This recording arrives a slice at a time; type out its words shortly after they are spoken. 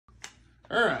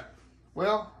All right.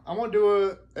 Well, I want to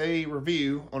do a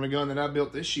review on a gun that I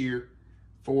built this year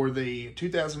for the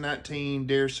 2019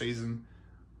 deer season.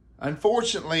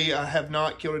 Unfortunately, I have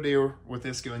not killed a deer with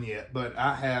this gun yet, but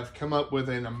I have come up with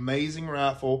an amazing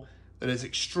rifle that is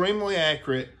extremely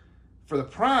accurate. For the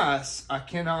price, I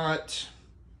can't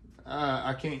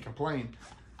complain.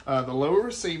 The lower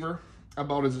receiver I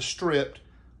bought is a stripped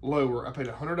lower. I paid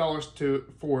 $100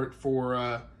 for it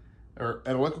or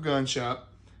at a local gun shop.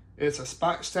 It's a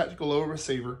Spikes Tactical lower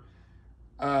receiver.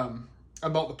 I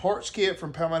bought the parts kit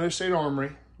from Palmetto State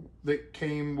Armory that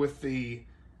came with the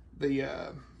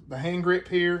hand grip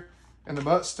here and the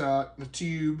buttstock, the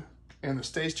tube, and the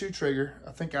Stage 2 trigger.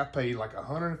 I think I paid like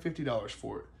 $150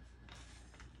 for it.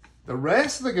 The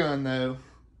rest of the gun, though,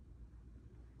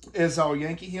 is all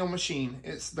Yankee Hill machine.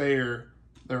 It's their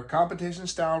competition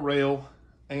style rail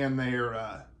and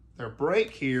their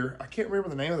brake here. I can't remember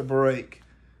the name of the brake,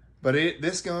 but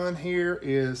this gun here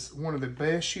is one of the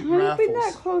best shooting rifles. Be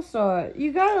that closer.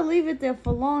 You gotta leave it there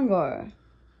for longer,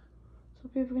 so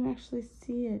people can actually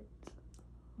see it.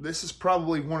 This is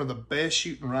probably one of the best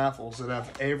shooting rifles that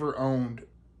I've ever owned,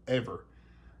 ever.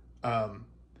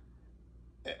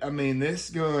 I mean, this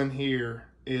gun here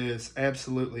is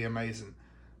absolutely amazing.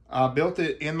 I built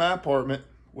it in my apartment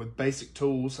with basic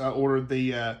tools. I ordered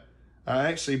I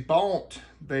actually bought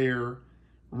their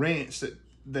wrench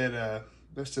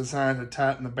that's designed to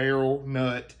tighten the barrel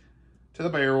nut to the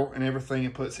barrel and everything.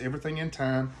 It puts everything in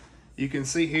time. You can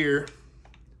see here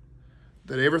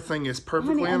that everything is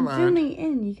perfectly in line. I'm zooming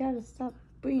in. You gotta stop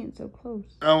being so close.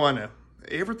 Oh, I know.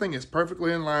 Everything is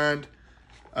perfectly in line.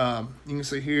 You can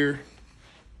see here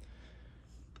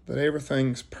that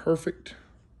everything's perfect.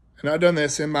 And I've done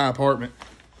this in my apartment.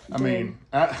 I mean,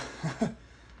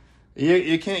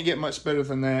 you can't get much better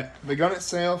than that. The gun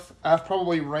itself, I've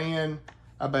probably ran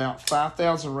about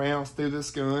 5,000 rounds through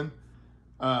this gun.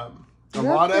 A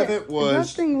lot of it was...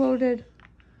 Is that thing loaded?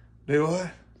 Do what?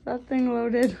 Is that thing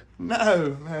loaded?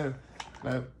 No.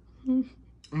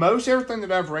 Most everything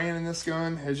that I've ran in this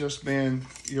gun has just been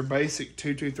your basic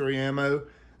 223 ammo.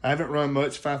 I haven't run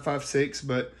much 5.56,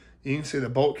 but you can see the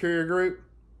bolt carrier group,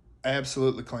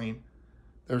 absolutely clean.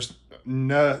 There's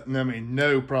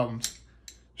no problems.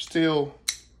 Still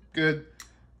good.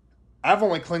 I've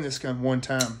only cleaned this gun one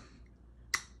time.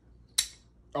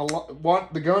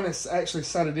 What the gun is actually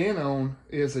sighted in on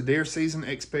is a Deer Season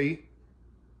XP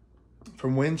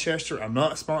from Winchester. I'm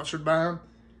not sponsored by them.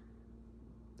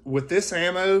 With this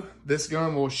ammo, this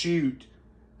gun will shoot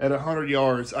at 100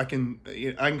 yards. I can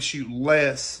shoot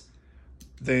less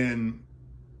than,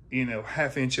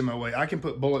 half-inch MOA. I can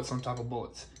put bullets on top of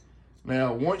bullets.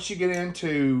 Now, once you get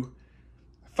into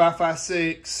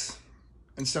 5.56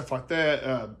 and stuff like that,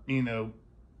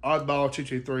 oddball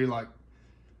 223, like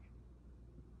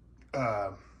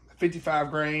 55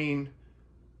 grain,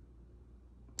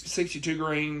 62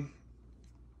 grain,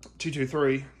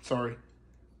 223, sorry.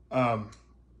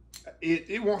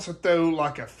 It wants to throw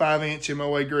like a 5-inch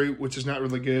MOA group, which is not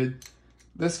really good.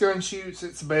 This gun shoots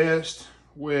its best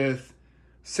with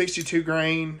 62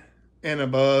 grain and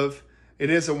above. It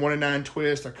is a 1-in-9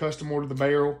 twist. I custom ordered the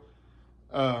barrel.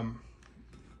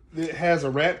 It has a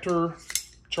Raptor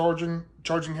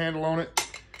charging handle on it.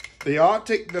 The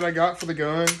optic that I got for the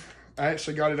gun, I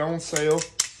actually got it on sale.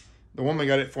 The woman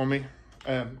got it for me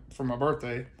for my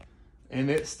birthday. And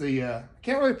it's the,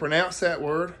 can't really pronounce that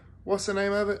word. What's the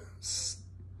name of it?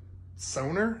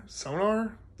 Sonar?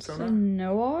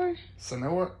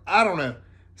 I don't know.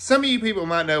 Some of you people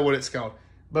might know what it's called.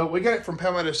 But we got it from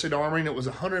Palmetto State Armory, and it was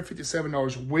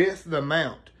 $157 with the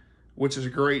mount, which is a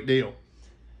great deal.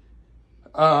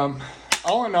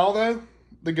 All in all, though,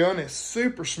 the gun is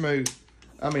super smooth.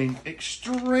 I mean,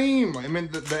 extremely. I mean,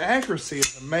 the accuracy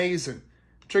is amazing.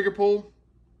 Trigger pull,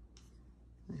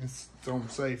 it's on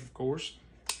safe, of course,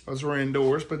 because we're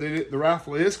indoors, but the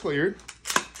rifle is cleared.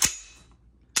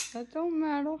 That don't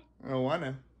matter. Oh, I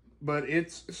know. But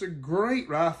it's a great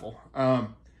rifle.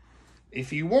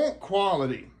 If you want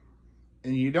quality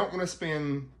and you don't want to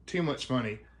spend too much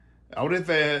money, I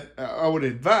would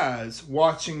advise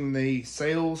watching the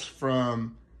sales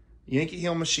from Yankee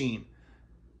Hill Machine.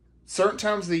 Certain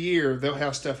times of the year, they'll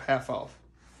have stuff half off.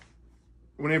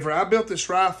 Whenever I built this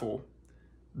rifle,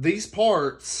 these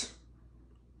parts,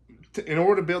 in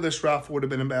order to build this rifle, would have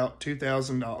been about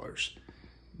 $2,000.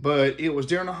 But it was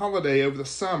during a holiday over the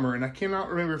summer, and I cannot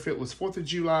remember if it was 4th of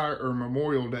July or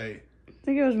Memorial Day. I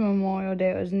think it was Memorial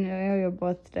Day. It was near your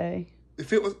birthday. I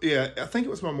think it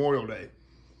was Memorial Day.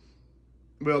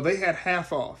 Well, they had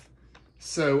half off.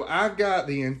 So I've got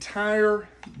the entire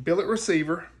billet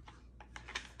receiver,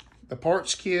 the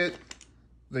parts kit,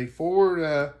 the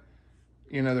forward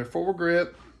You know, they're full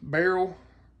grip, barrel,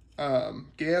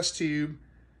 gas tube,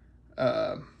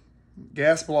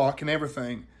 gas block, and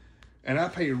everything. And I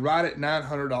paid right at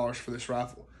 $900 for this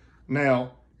rifle.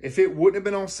 Now, if it wouldn't have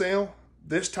been on sale,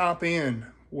 this top end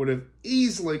would have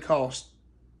easily cost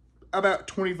about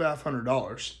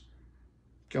 $2,500.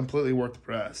 Completely worth the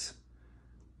price.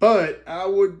 But I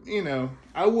would, you know,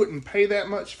 I wouldn't pay that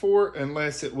much for it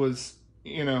unless it was,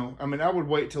 you know, I mean, I would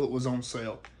wait till it was on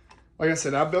sale. Like I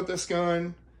said, I built this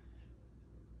gun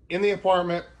in the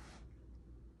apartment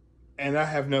and I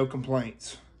have no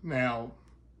complaints. Now,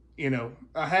 you know,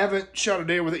 I haven't shot a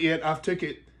deer with it yet. I've took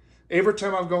it every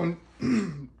time I've gone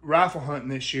rifle hunting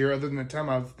this year, other than the time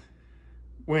I've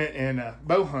went and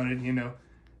bow hunted, you know,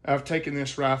 I've taken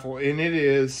this rifle and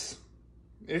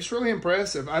it's really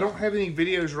impressive. I don't have any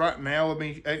videos right now of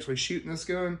me actually shooting this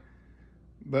gun,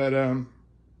 but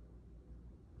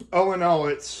all in all,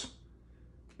 it's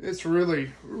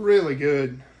really, really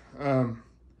good.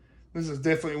 This is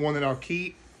definitely one that I'll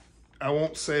keep. I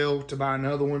won't sell to buy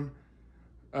another one.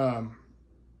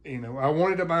 You know, I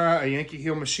wanted to buy a Yankee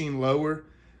Hill machine lower,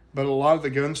 but a lot of the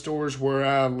gun stores where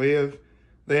I live,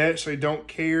 they actually don't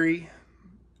carry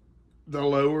the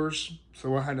lowers,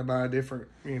 so I had to buy a different,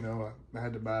 you know, I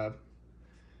had to buy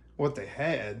what they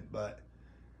had, but,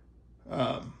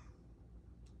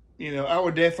 you know, I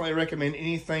would definitely recommend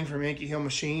anything from Yankee Hill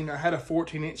Machine. I had a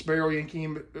 14-inch barrel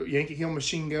Yankee Hill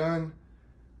machine gun,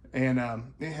 and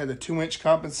it had the 2-inch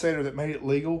compensator that made it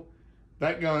legal.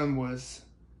 That gun was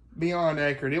beyond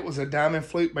accurate. It was a diamond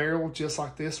flute barrel just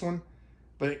like this one,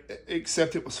 but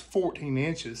except it was 14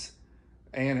 inches.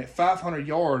 And at 500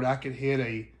 yard, I could hit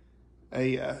a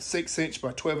 6-inch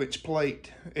by 12-inch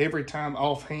plate every time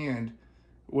offhand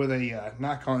with a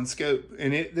Nikon scope.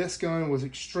 And this gun was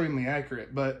extremely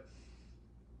accurate. But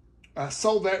I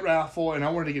sold that rifle, and I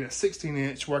wanted to get a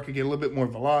 16-inch where I could get a little bit more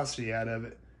velocity out of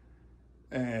it.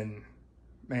 And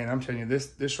man, I'm telling you,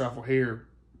 this rifle here,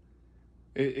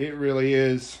 it really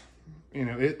is, you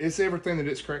know, it's everything that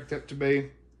it's cracked up to be.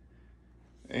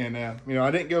 And, you know,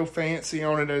 I didn't go fancy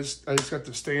on it. I just got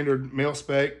the standard mil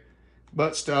spec,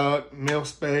 buttstock, mil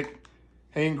spec,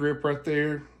 hand grip right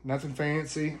there. Nothing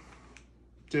fancy.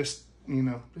 Just, you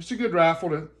know, just a good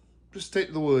rifle to just take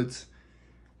to the woods.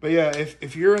 But yeah,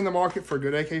 if you're in the market for a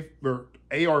good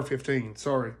AR-15,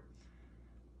 sorry,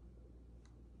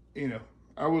 you know,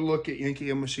 I would look at Yankee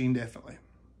Hill Machine definitely.